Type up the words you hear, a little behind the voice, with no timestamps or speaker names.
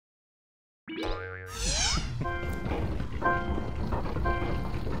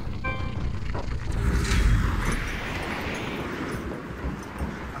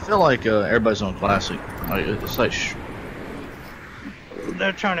I feel like everybody's on classic. Like it's like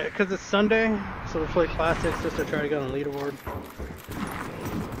they're trying to, because it's Sunday, so they play classics just to try to get on the leaderboard.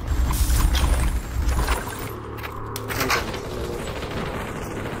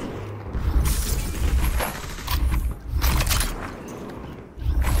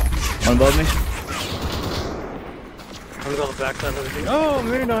 one above me. I'm gonna go to the backside of the thing. Oh,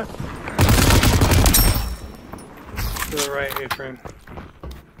 maybe not. To the right, A-frame.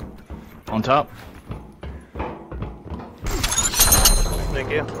 On top.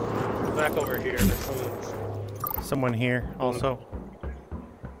 Thank you. Back over here. Someone here also.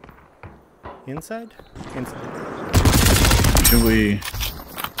 Inside? Inside. Should we?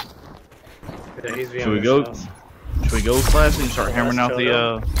 Yeah, he's Should we go? house. Should we go classic and start hammering out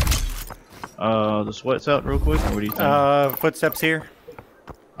the sweats out real quick? Or what do you think? Footsteps here.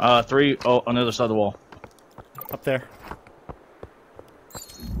 3. Oh, on the other side of the wall. Up there.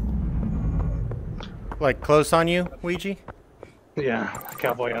 Like close on you, Ouija? Yeah,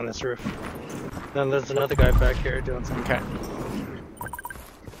 cowboy on this roof. Then there's another guy back here doing something. Okay.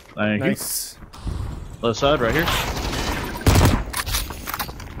 Thank Nice. you. Left side, right here.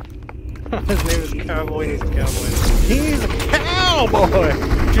 His name is Cowboy and he's a cowboy. He's a cowboy!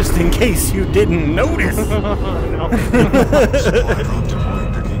 Just in case you didn't notice.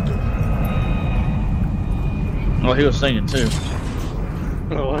 Oh, he was singing too.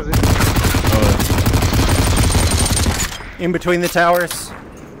 What was it? In between the towers.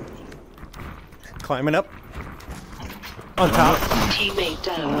 Climbing up. On top. Teammate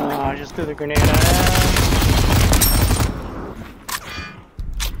down. Oh, I just threw the grenade at him.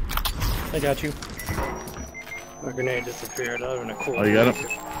 I got you. My grenade disappeared. That would have been a cool. Oh, you got him?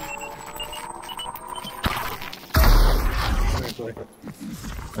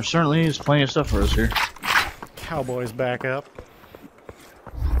 There certainly is plenty of stuff for us here. Cowboys back up.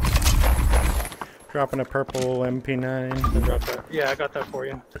 Dropping a purple MP9. Drop that. Yeah, I got that for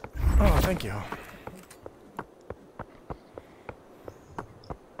you. Oh, thank you.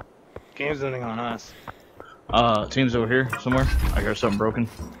 Game's ending on us. Team's over here somewhere. I got something broken.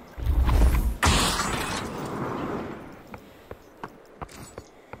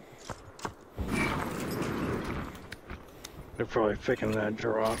 They're probably picking that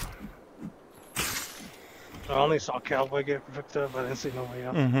drop. I only saw Cowboy get picked up, I didn't see nobody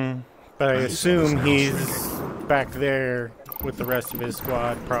else. But I assume he's back there with the rest of his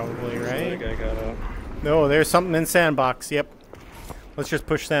squad, probably, right? That guy got up. No, there's something in sandbox. Yep. Let's just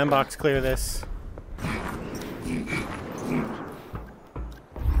push sandbox, clear this.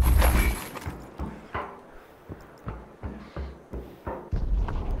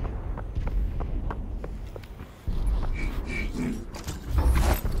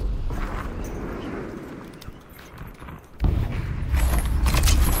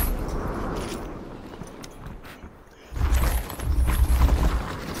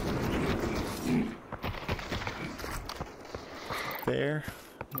 There,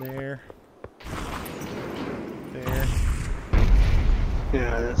 there, there.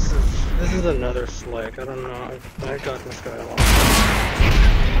 Yeah, this is another slick. I don't know. I got this guy a lot.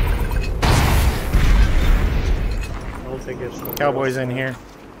 I don't think it's the Cowboys in here.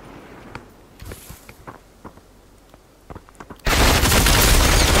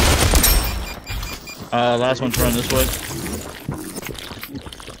 Last one's running this way.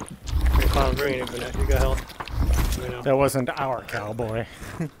 You can't bring anything. You got help. That wasn't our cowboy.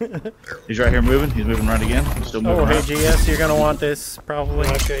 He's right here moving. He's moving right again. He's still moving. Oh, hey around. GS, you're gonna want this probably.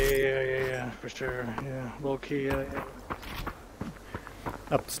 Okay, yeah, for sure. Yeah, low key. Yeah.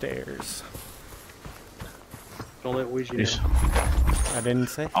 Upstairs. Don't let Ouija know. I didn't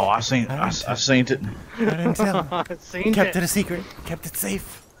say. Oh, I seen it. I seen it. I didn't tell. I seen Kept it a secret. Kept it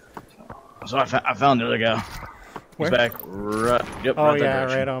safe. So I found the other guy. Where? He's back. Right. Yep. Oh right that yeah,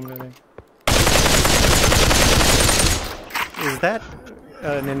 direction. right on there. Is that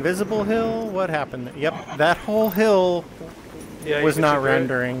an invisible hill? What happened? Yep, that whole hill was not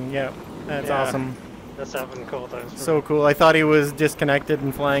rendering. Yep, that's awesome. That's happened a couple times. So cool. I thought he was disconnected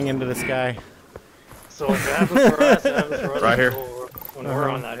and flying into the sky. So if it happens for us, it happens for us Right here. when we're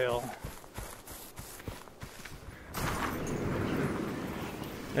on that hill.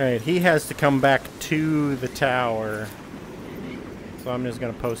 Alright, he has to come back to the tower. So I'm just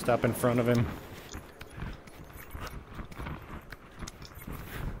going to post up in front of him.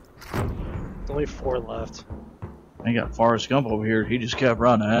 Only 4 left. I got Forrest Gump over here. He just kept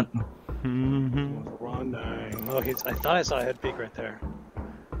running it. Running. Oh, I thought I saw a head peek right there.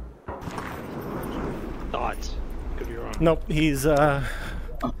 bot. Could be wrong. Nope, he's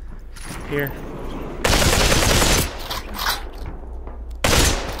here.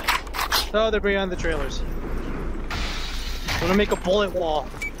 Oh, they're behind the trailers. I'm gonna make a bullet wall.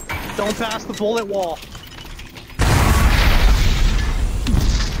 Don't pass the bullet wall.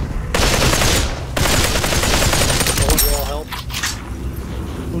 Bullet wall help.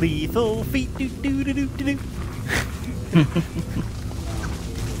 Lethal feet. Do do do do do do.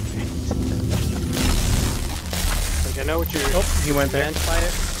 Like, I know what you're. Oh, he went there. Meant by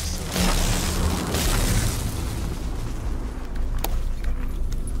it.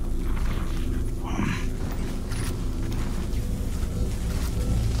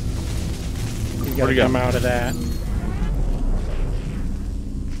 You gotta come out of that.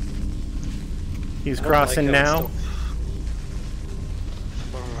 He's crossing now.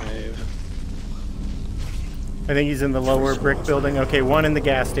 I think he's in the lower brick building. Okay, one in the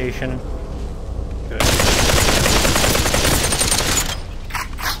gas station. Good.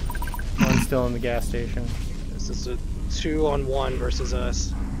 One still in the gas station. This is a 2-on-1 versus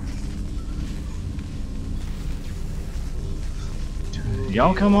us.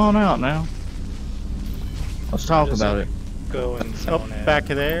 Y'all come on out now. Let's talk about it. Go and zone in. Back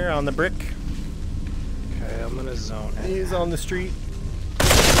there on the brick. Okay, I'm gonna zone in. He's on the street.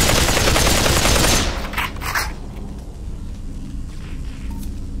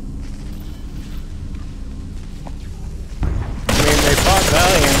 They fought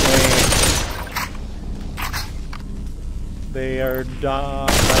valiantly. They are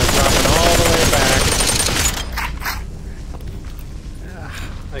dropping all the way back.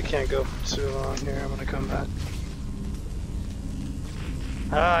 I can't go for too long here. I'm gonna come back.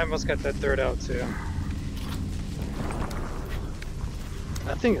 Ah, I almost got that third out too.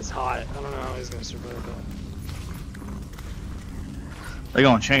 That thing is hot. I don't know how he's gonna survive that. They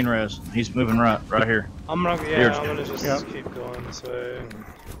going chain res. He's moving right here. I'm gonna just keep going this way.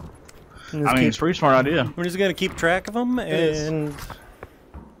 I mean, it's a pretty smart idea. We're just gonna keep track of them and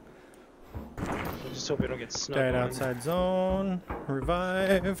I just hope we don't get snuck died on. outside zone.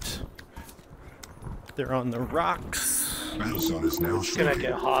 Revived. They're on the rocks. Battle zone is now It's gonna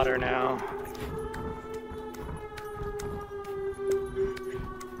get hotter now.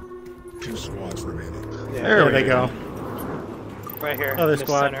 Two squads remaining. Yeah, There they go. right here. Other in the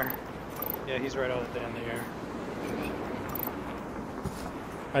squad. Center. Yeah, he's right out there in the air.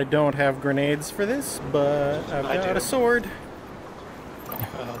 I don't have grenades for this, but I've got a sword.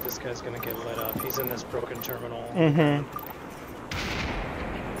 Oh, this guy's gonna get lit up. He's in this broken terminal. Mm-hmm.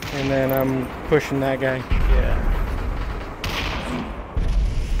 And then I'm pushing that guy. Yeah.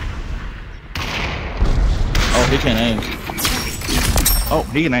 Oh, he can aim. Oh,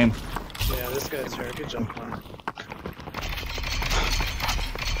 he can aim. Yeah, this guy's hurt. Good job, man.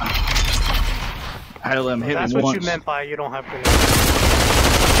 I had to let him hit That's me what once. you meant by you don't have grenades.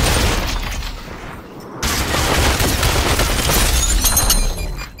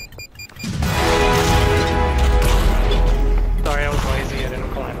 Sorry, I was lazy. I didn't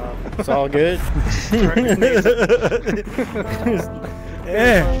climb up. It's all good.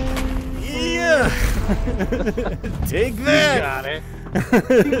 Yeah. Take that. You got it.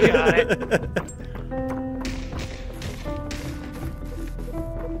 You got it.